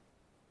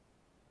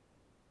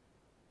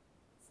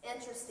 It's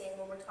interesting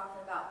when we're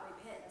talking about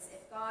repentance.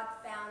 If God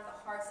found the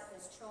hearts of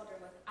his children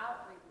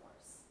without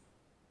remorse,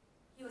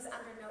 he was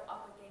under no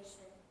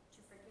obligation to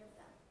forgive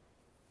them.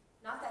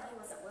 Not that he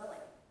wasn't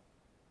willing.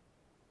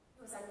 He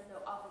was under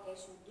no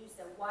obligation to do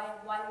so. Why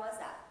was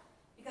that?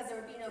 Because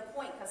there would be no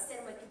point, because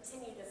sin would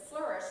continue to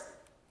flourish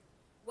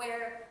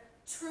where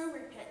true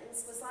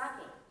repentance was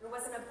lacking. There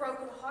wasn't a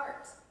broken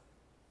heart.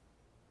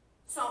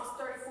 Psalms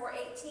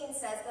 34:18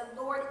 says,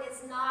 "The Lord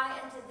is nigh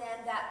unto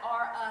them that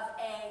are of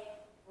a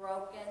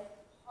broken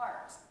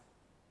heart,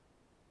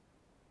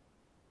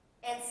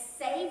 and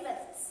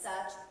saveth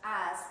such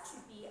as to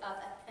be of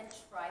a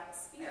contrite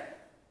spirit."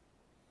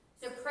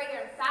 So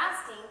prayer and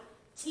fasting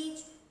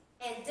teach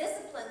and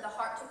discipline the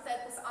heart to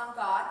focus on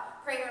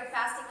God. Prayer and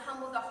fasting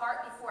humble the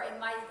heart before a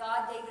mighty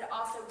God. David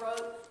also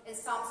wrote in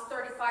Psalms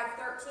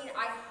 35:13,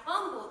 "I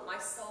humbled my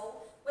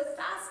soul with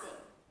fasting."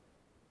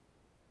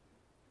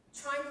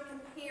 Trying to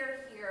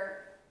compare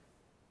here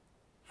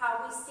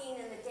how we've seen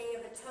in the Day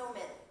of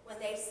Atonement when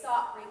they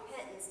sought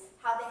repentance,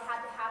 how they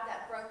had to have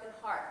that broken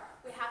heart.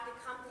 We have to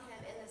come to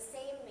him in the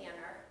same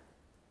manner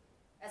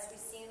as we've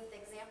seen with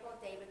the example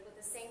of David, with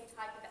the same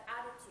type of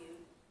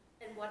attitude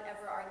in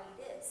whatever our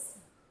need is.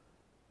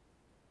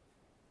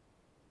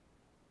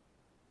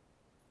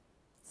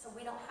 So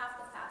we don't have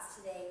to fast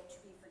today to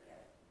be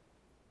forgiven.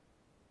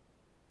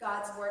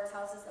 God's word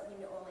tells us that we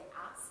not only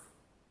ask,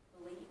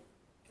 believe,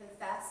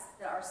 confess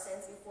that our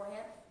sins before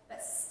him,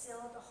 but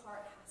still the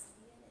heart has to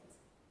be in it,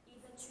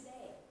 even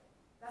today.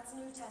 That's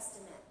New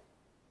Testament.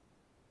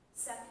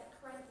 2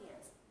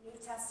 Corinthians, New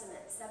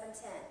Testament,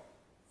 7:10.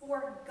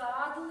 "For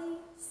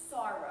godly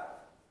sorrow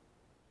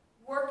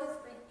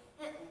worketh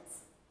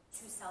repentance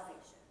to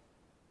salvation,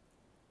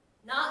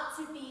 not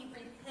to be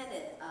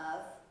repented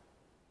of,"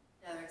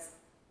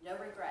 no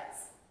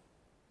regrets,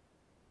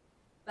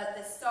 "but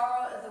the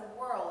sorrow of the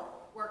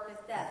world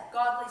worketh death."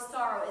 Godly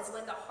sorrow is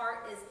when the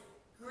heart is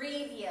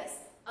grievous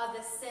of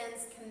the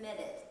sins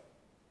committed.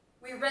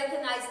 We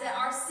recognize that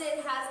our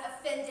sin has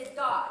offended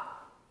God.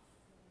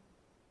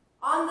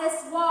 On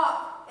this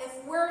walk,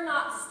 if we're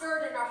not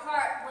stirred in our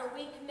heart when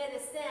we commit a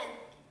sin,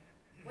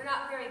 we're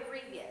not very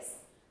grievous.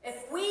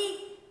 If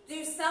we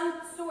do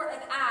some sort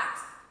of act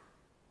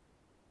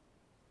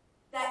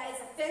that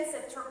is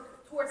offensive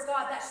towards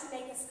God, that should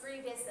make us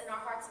grievous in our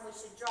hearts, and we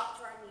should drop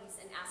to our knees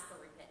and ask for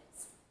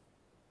repentance.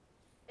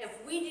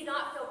 If we do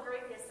not feel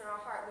grievous in our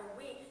heart,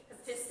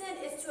 to sin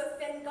is to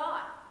offend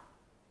God.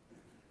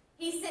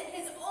 He sent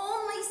his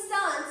only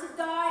son to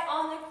die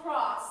on the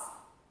cross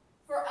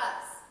for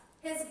us.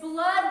 His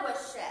blood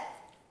was shed,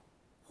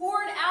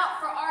 poured out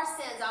for our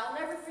sins. I'll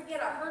never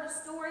forget, I heard a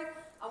story.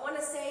 I want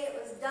to say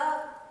it was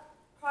Doug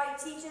probably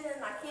teaching,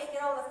 and I can't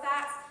get all the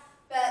facts,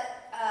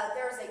 but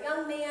there was a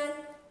young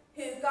man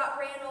who got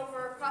ran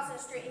over, crossing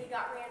the street, and he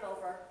got ran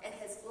over, and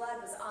his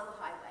blood was on the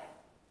highway.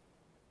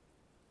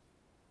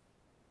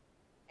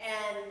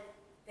 And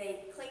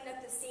they cleaned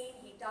up the scene.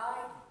 He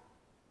died.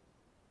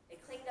 They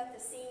cleaned up the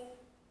scene,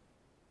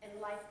 and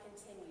life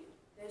continued.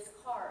 Those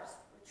cars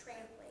were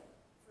trampling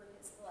through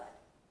his blood,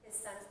 his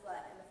son's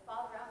blood, and the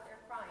father out there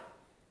crying,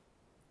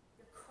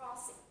 "You're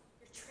crossing,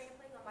 you're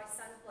trampling on my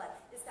son's blood."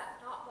 Is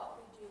that not what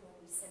we do when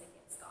we sin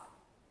against God?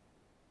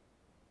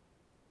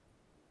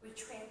 We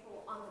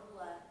trample on the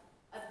blood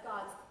of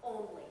God's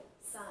only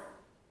son.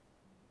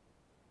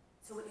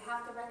 So we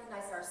have to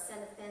recognize that our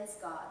sin offends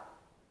God.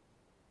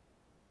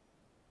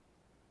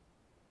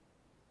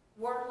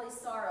 Worldly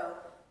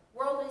sorrow.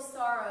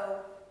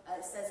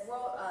 It says,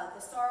 the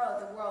sorrow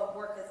of the world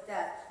worketh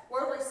death.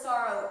 Worldly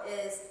sorrow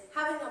is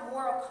having a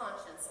moral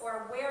conscience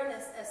or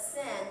awareness of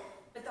sin,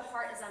 but the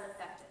heart is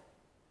unaffected.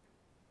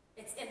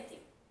 It's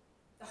empty.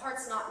 The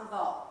heart's not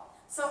involved.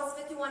 Psalms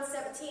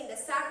 51:17, "The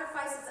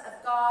sacrifices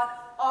of God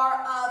are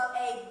of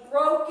a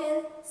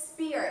broken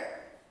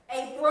spirit,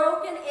 a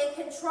broken and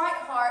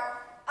contrite heart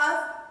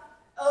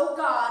O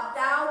God,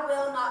 thou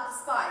wilt not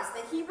despise."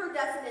 The Hebrew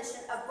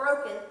definition of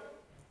broken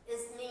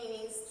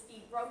means to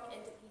be broken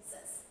into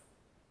pieces.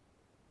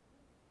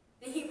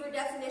 The Hebrew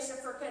definition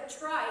for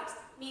contrite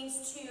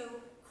means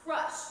to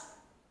crush.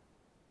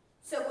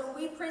 So when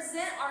we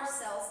present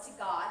ourselves to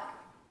God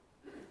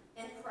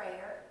in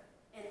prayer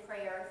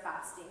and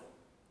fasting,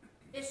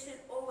 it should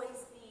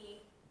always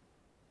be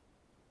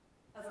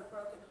of a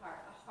broken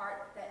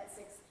heart that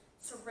is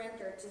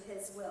surrendered to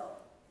his will.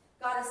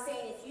 God is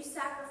saying, if you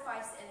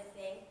sacrifice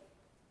anything,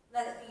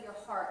 let it be your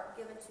heart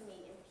given to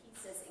me in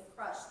pieces and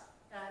crushed,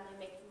 that I may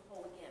make you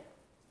whole again.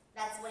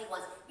 That's what he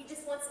wants. He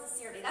just wants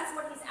sincerity. That's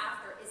what he's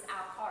after, is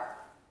our heart.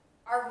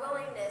 Our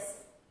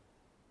willingness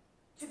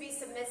to be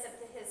submissive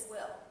to his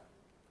will.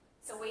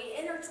 So we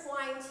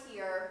intertwined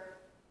here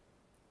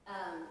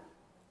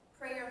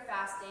prayer and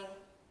fasting,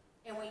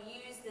 and we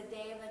used the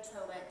Day of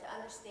Atonement to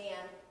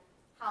understand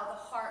how the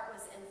heart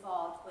was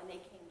involved when they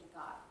came to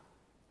God.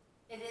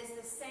 It is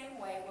the same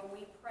way when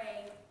we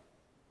pray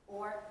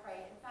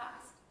and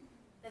fast,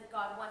 that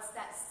God wants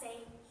that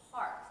same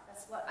heart.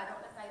 That's what, I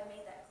don't know if I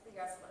made that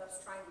clear. That's what I was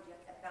trying to do.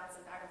 I kept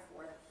bouncing back and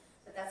forth.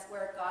 But that's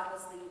where God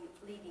was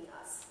leading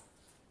us.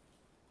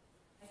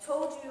 I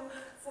told you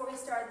before we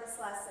started this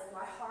lesson,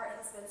 my heart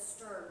has been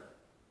stirred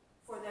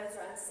for those who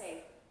are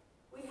unsaved.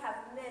 We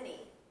have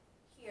many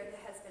here that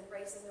has been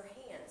raising their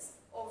hands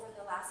over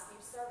the last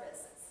few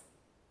services.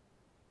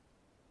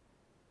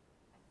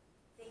 I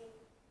think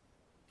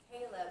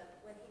Caleb,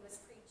 when he was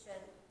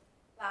preaching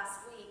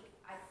last week,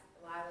 I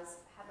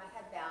had my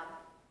head down,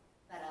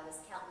 but I was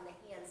counting the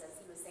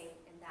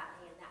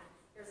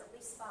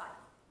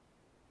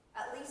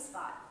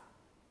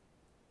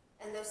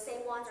And those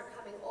same ones are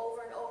coming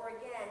over and over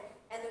again,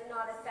 and they're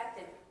not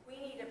effective. We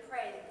need to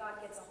pray that God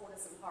gets a hold of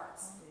some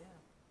hearts. Oh, yeah.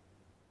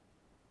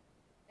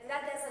 And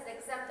that doesn't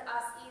exempt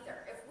us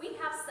either. If we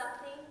have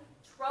something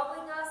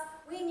troubling us,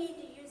 we need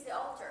to use the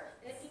altar.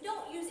 And if you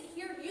don't use it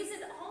here, use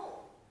it at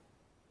home.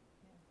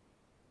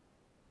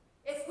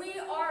 If we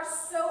are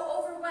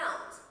so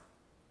overwhelmed,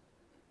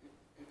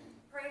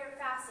 prayer and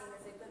fasting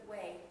is a good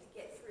way to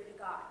get through to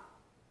God.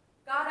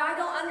 God, I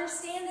don't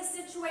understand the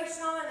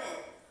situation I'm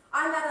in.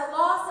 I'm at a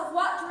loss of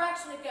what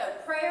direction to go.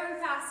 Prayer and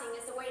fasting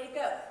is the way to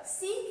go.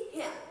 Seek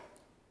Him.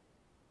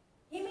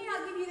 He may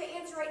not give you the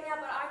answer right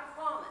now, but I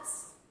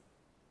promise.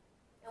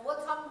 And we'll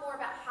talk more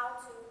about how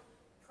to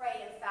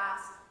pray and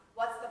fast.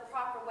 What's the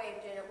proper way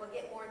of doing it? We'll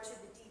get more into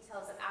the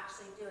details of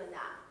actually doing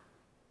that.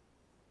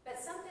 But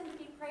something to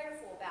be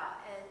prayerful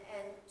about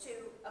and to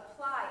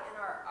apply in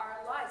our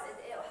lives.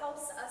 It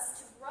helps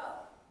us to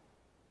grow.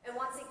 And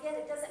once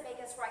again, it doesn't make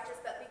us righteous,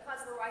 but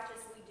because we're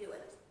righteous, we do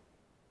it.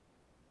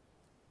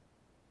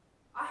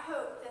 I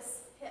hope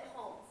this hit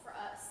home for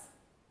us,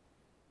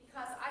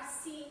 because I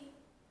see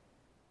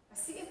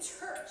a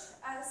church,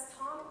 as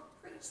Tom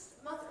preached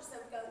a month or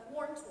so ago,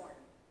 worn-torn.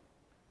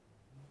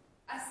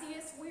 I see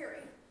us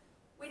weary.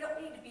 We don't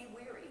need to be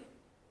weary.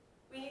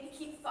 We need to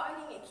keep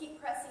fighting and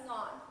keep pressing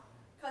on,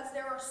 because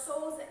there are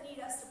souls that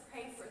need us to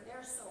pray for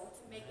their soul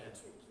to make it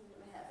to the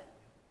kingdom of heaven.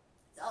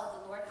 It's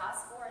all the Lord has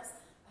for us.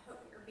 I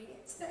hope you're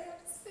obedient today. I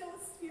just feel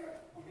His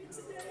Spirit on me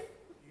today.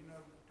 You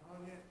know,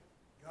 Tonya,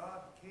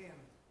 God can,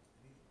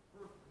 He's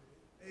perfectly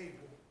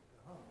able to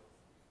humble us.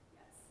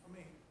 Yes. I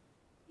mean,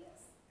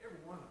 Yes.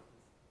 every one of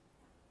us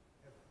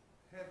have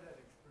had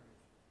that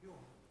experience. He'll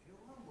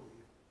humble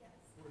you Yes.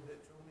 for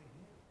that's only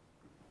Him.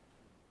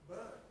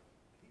 But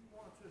He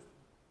wants us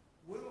to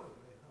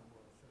willingly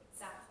humble ourselves.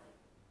 Exactly.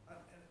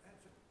 And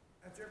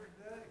that's every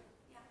day.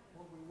 Yeah.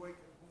 When we wake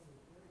up, when we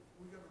pray,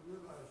 we got to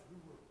realize who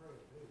we're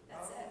praying to.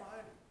 That's God it.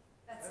 Almighty.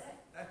 That's it.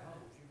 That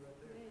humbles you right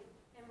there.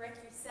 And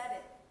Rick, you said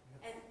it.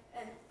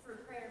 And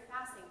through prayer and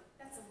fasting,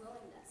 that's a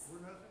willingness.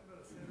 We're nothing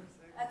but a sinner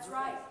saved. That's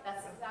by right. grace.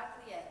 That's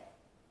exactly it.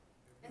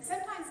 And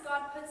sometimes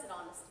God puts it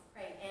on us to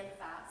pray and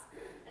fast.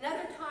 And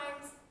other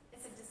times,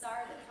 it's a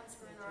desire that comes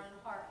from in our own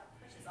heart,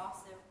 which is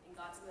also in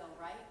God's will,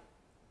 right?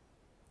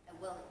 A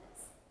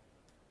willingness.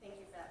 Thank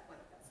you for that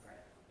point. That's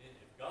great. And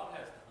if God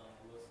has to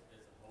humble us,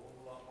 it's a whole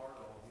lot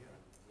harder on Him.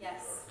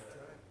 Yes. That's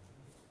right.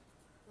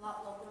 A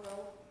lot longer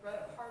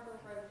harder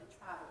road to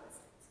travel, isn't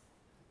it?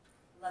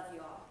 Love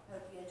you all.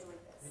 Hope you enjoyed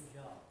this. Good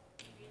job.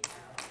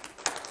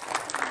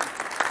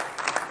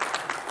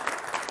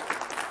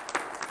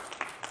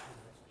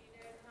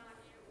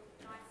 Tonya, it was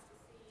nice to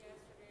see you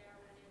yesterday. I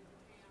went into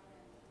town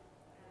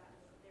and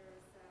there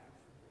was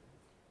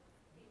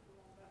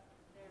people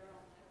there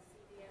on the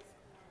CVS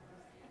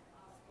corner and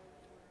Costco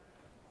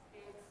corner,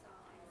 big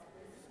signs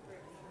with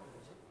scripture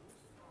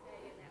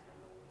saying that the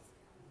Lord's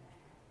come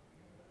back.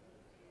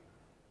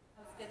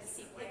 It was good to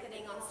see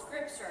picketing on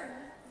Scripture.